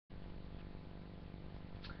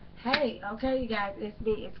Hey, okay, you guys, it's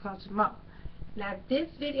me, it's Coach Mo. Now, this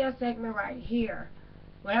video segment right here,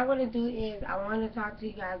 what I want to do is I want to talk to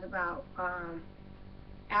you guys about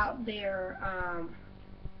out there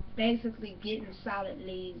basically getting solid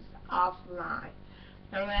leads offline.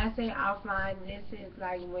 And when I say offline, this is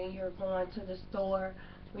like when you're going to the store,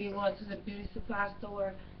 when you're going to the beauty supply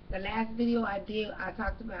store. The last video I did, I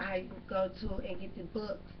talked about how you can go to and get the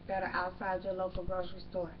books that are outside your local grocery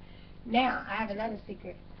store. Now, I have another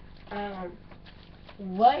secret. Um,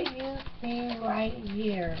 what you see right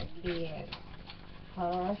here is,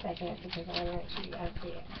 hold on a second because I want to make sure you guys see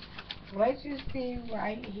it. What you see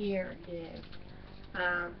right here is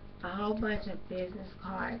a whole bunch of business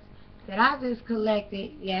cards that I just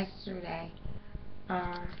collected yesterday,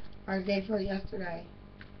 or the day before yesterday.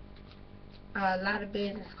 A lot of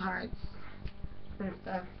business cards and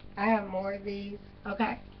stuff. I have more of these.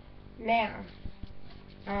 Okay, now,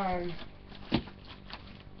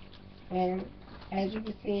 and as you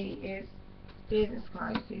can see, it's business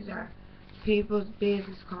cards. These are people's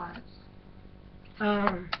business cards.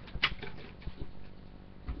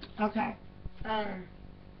 Okay.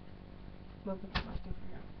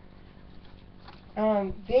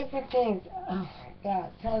 Different things. Oh my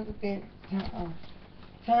God, tons of business.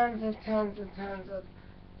 Tons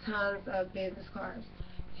of business cards.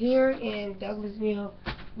 Here in Douglasville,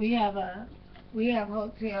 we have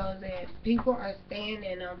hotels and people are staying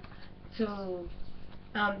in them to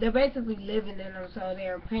they're basically living in them, so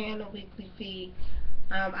they're paying a weekly fee.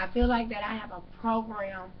 I feel like that I have a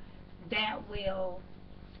program that will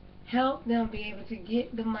help them be able to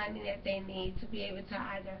get the money that they need to be able to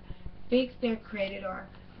either fix their credit or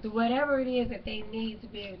do whatever it is that they need to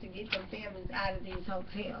be able to get their families out of these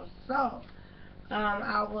hotels. So,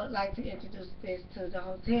 I would like to introduce this to the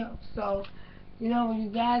hotel. So, when you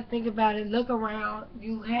guys think about it, look around.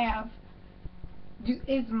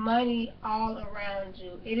 It's money all around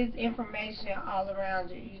you. It is information all around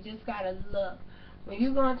you. You just gotta look. When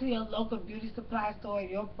you go into your local beauty supply store,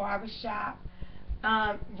 your barber shop,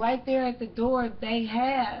 right there at the door, they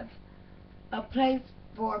have a place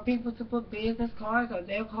for people to put business cards or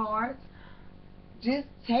their cards. Just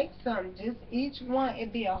take some. Just each one.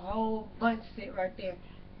 It'd be a whole bunch sit right there.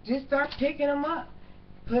 Just start picking them up.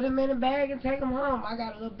 Put them in a bag and take them home. I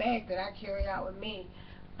got a little bag that I carry out with me.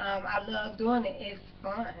 I love doing it. It's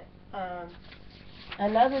fun.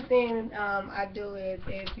 Another thing I do is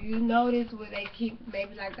if you notice where they keep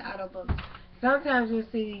maybe like the auto books, sometimes you'll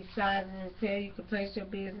see these signs and say you can place your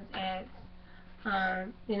business ads,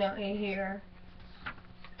 in here.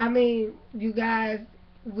 I mean, you guys,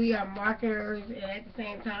 we are marketers, and at the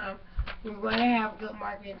same time, we want to have good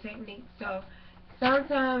marketing techniques. So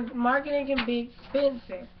sometimes marketing can be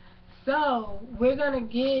expensive. So we're going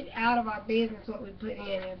to get out of our business what we put in.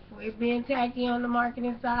 If we're being tacky on the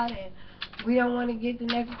marketing side and we don't want to get the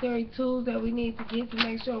necessary tools that we need to get to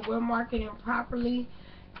make sure we're marketing properly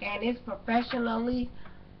and it's professionally,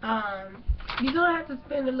 you're going to have to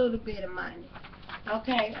spend a little bit of money.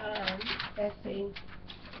 Okay, let's see.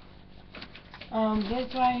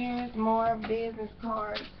 This right here is more business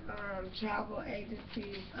cards, travel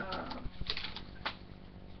agencies,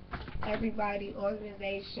 everybody,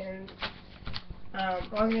 organizations,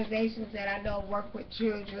 organizations that I know work with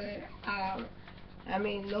children. I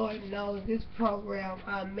mean, Lord knows this program,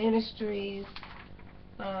 ministries,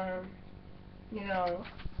 um, you know,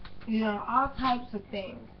 all types of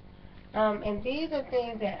things. And these are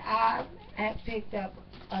things that I have picked up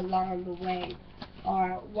along the way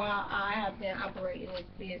or while I have been operating this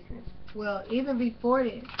business. Well, even before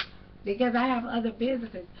this, because I have other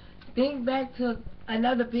businesses. Think back to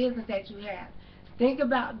another business that you have. Think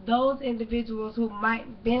about those individuals who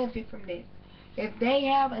might benefit from this. If they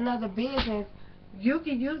have another business, you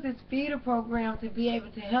can use this feeder program to be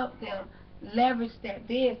able to help them leverage that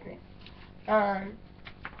business.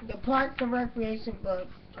 The Parks and Recreation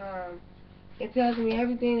books, it tells me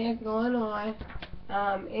everything that's going on,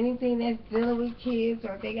 anything that's dealing with kids,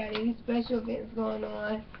 or if they got any special events going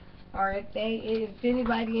on, or if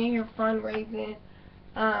anybody in here fundraising,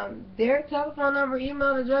 their telephone number,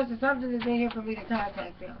 email address, or something is in here for me to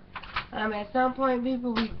contact them. At some point,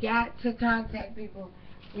 people, we got to contact people.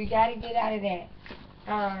 We got to get out of that.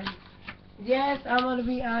 Yes, I'm going to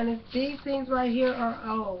be honest. These things right here are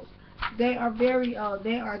old. They are very old.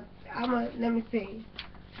 Let me see.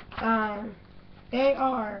 They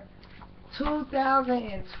are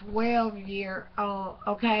 2012 year old,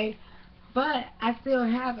 okay? But I still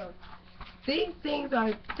have them. These things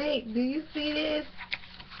are thick. Do you see this?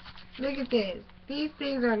 Look at this. These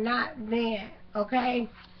things are not bad, okay?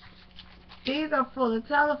 These are full of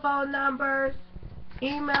telephone numbers.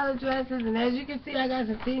 email addresses, and as you can see, I got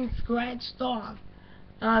some things scratched off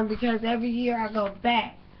because every year I go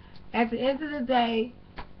back. At the end of the day,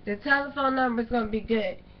 the telephone number is going to be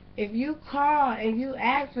good. If you call and you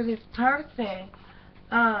ask for this person,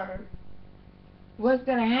 what's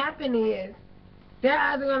going to happen is they're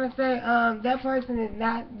either going to say that person is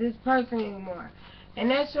not this person anymore. And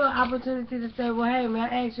that's your opportunity to say, well, hey, may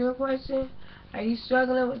I ask you a question? Are you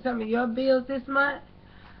struggling with some of your bills this month?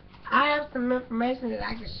 I have some information that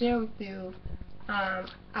I can share with you. I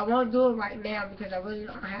won't do it right now because I really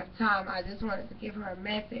don't have time. I just wanted to give her a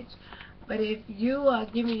message. But if you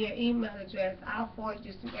give me your email address, I'll forward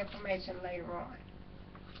you some information later on.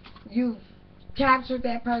 You've captured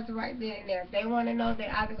that person right then and there. If they want to know,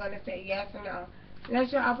 they're either going to say yes or no.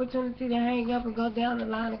 That's your opportunity to hang up and go down the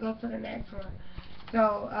line and go to the next one.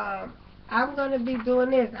 So I'm going to be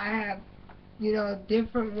doing this. I have,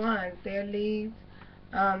 different ones. They're leads.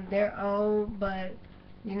 They're old, but,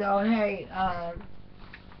 hey,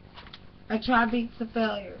 a try beats a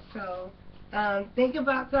failure. So think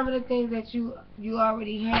about some of the things that you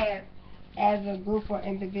already have as a group or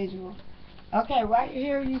individual. Okay, right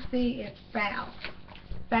here you see it's files.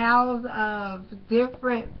 Files of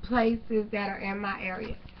different places that are in my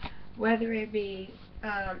area, whether it be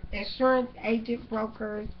insurance agent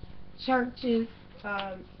brokers, churches,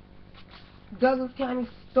 Douglas County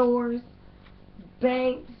stores,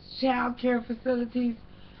 banks, child care facilities,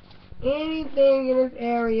 anything in this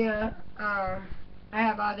area. I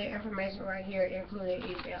have all the information right here, including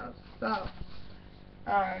emails. So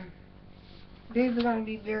these are going to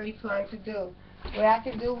be very fun to do. What I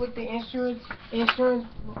can do with the insurance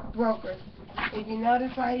brokers. If you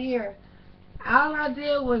notice right here, all I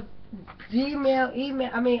did was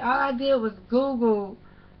all I did was Google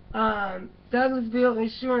Douglasville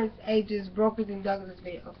insurance agents, brokers in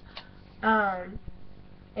Douglasville.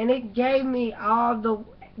 And it gave me all the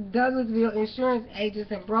Douglasville insurance agents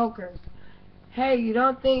and brokers. Hey, you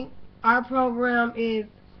don't think our program is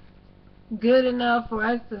good enough for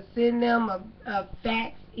us to send them a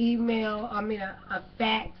fax a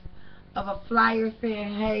fax of a flyer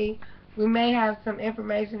saying, hey, we may have some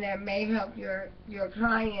information that may help your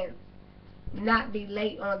clients not be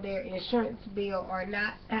late on their insurance bill or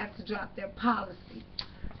not have to drop their policy.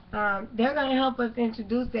 They're going to help us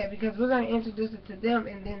introduce that because we're going to introduce it to them,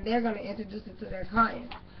 and then they're going to introduce it to their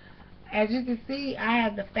clients. As you can see, I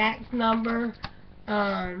have the fax number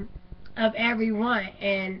of everyone,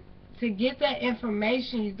 and to get that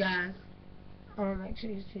information, you guys, I want to make sure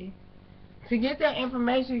you see. To get that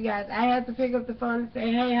information, you guys, I had to pick up the phone and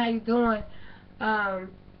say, hey, how you doing? I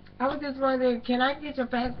was just wondering, can I get your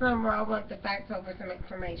fax number? I want to fax over some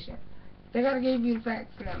information. They're going to give you the fax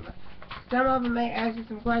number. Some of them may ask you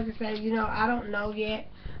some questions, say, I don't know yet.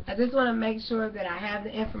 I just want to make sure that I have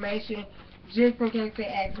the information just in case they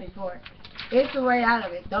ask me for it. It's the way out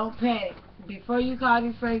of it. Don't panic. Before you call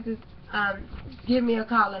these places, give me a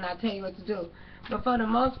call and I'll tell you what to do. But for the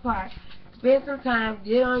most part, spend some time,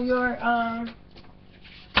 get on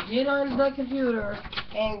the computer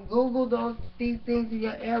and Google these things in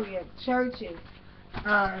your area. Churches.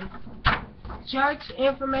 Church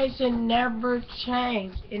information never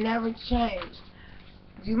changed. It never changed.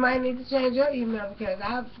 You might need to change your email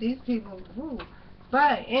because these people, whoo.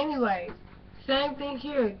 But anyway, same thing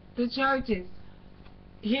here. The churches.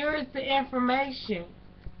 Here is the information.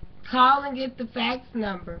 Call and get the fax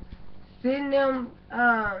number. Send them,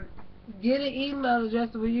 get an email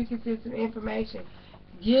address where you can send some information.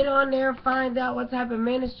 Get on there and find out what type of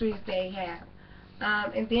ministries they have.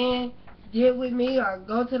 And then get with me or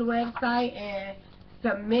go to the website and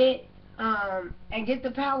submit and get the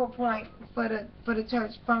PowerPoint for the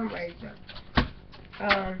church fundraiser.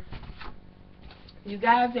 You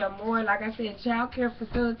guys, there are more, like I said, child care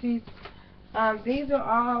facilities. These are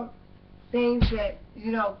all things that,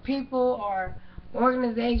 people or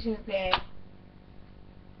organizations that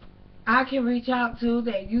I can reach out to,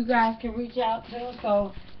 that you guys can reach out to.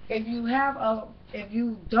 So if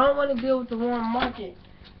you don't want to deal with the Warren market,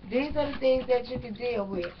 these are the things that you can deal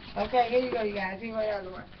with. Okay, here you go, you guys. Here's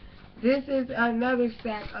another one. This is another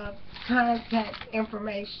stack of contact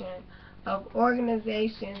information of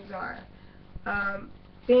organizations or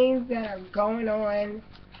things that are going on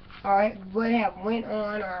or would have went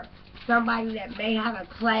on, or somebody that may have a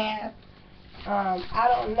class. I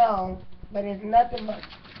don't know, but it's nothing but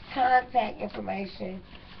contact information.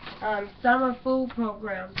 Summer food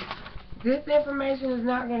programs. This information is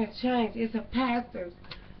not going to change. It's a pastor's.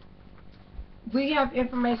 We have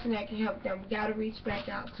information that can help them. We got to reach back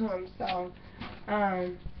out to them. So,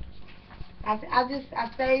 I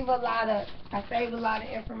save a lot of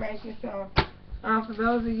information. So, For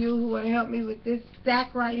those of you who want to help me with this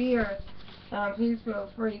stack right here, please feel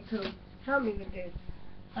free to help me with this.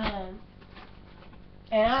 And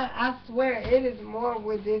I swear it is more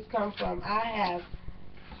where this comes from. I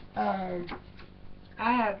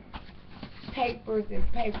have papers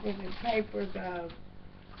and papers and papers of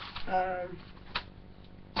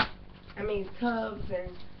tubs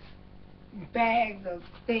and bags of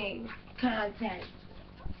things, contacts,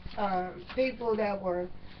 people that were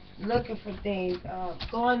looking for things.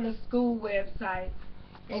 Go on the school website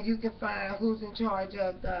and you can find who's in charge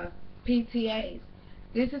of the PTAs.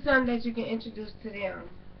 This is something that you can introduce to them.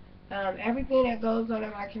 Everything that goes on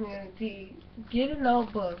in my community, get a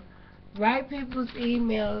notebook. Write people's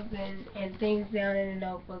emails and things down in a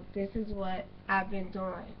notebook. This is what I've been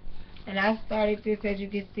doing. And I started this, as you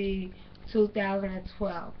can see,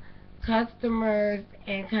 2012. Customers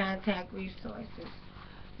and contact resources.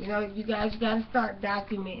 You know, you guys got to start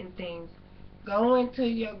documenting things. Go into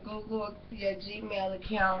your Google, your Gmail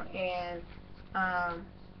account and,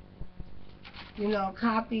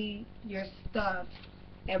 copy your stuff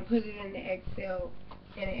and put it in an Excel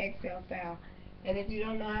file. And if you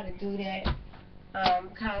don't know how to do that,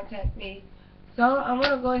 contact me. So I'm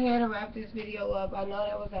going to go ahead and wrap this video up. I know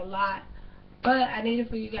that was a lot, but I needed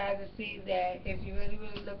for you guys to see that if you really,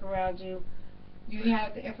 really look around you, you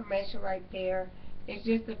have the information right there. It's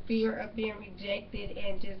just the fear of being rejected,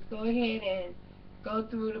 and just go ahead and go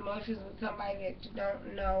through the motions with somebody that you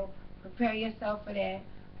don't know. Prepare yourself for that.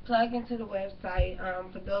 Plug into the website.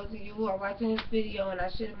 For those of you who are watching this video, and I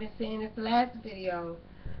should have been saying this last video,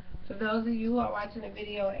 for those of you who are watching the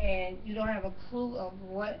video and you don't have a clue of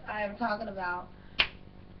what I am talking about,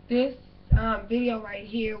 this video right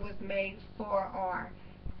here was made for our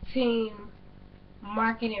Team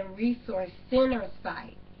Marketing Resource Center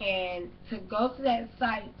site. And to go to that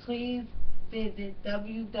site, please visit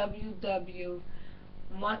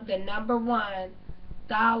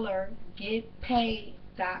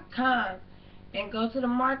 $$1.getpaid.com and go to the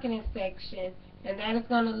marketing section, and that is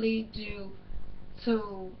going to lead you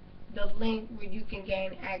to the link where you can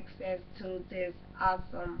gain access to this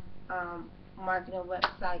awesome marketing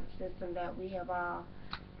website system that we have all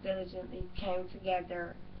diligently came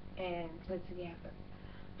together and put together.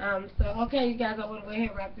 Okay, you guys, I want to go ahead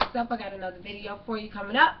and wrap this up. I got another video for you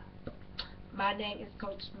coming up. My name is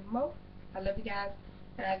Coach Mo. I love you guys,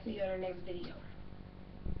 and I'll see you in the next video.